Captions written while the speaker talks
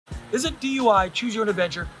This is a DUI, Choose Your Own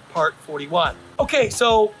Adventure, part 41. Okay,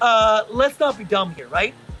 so let's not be dumb here,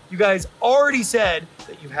 right? You guys already said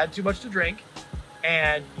that you've had too much to drink,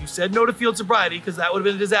 and you said no to field sobriety because that would have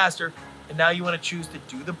been a disaster, and now you want to choose to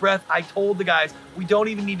do the breath. I told the guys, we don't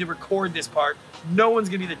even need to record this part. No one's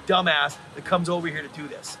gonna be the dumbass that comes over here to do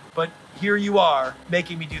this. But here you are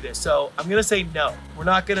making me do this. So I'm gonna say no. We're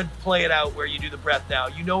not gonna play it out where you do the breath now.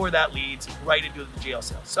 You know where that leads, right into the jail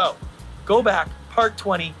cell. So go back, part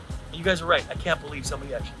 20. You guys are right. I can't believe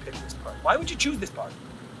somebody actually picked this part. Why would you choose this part?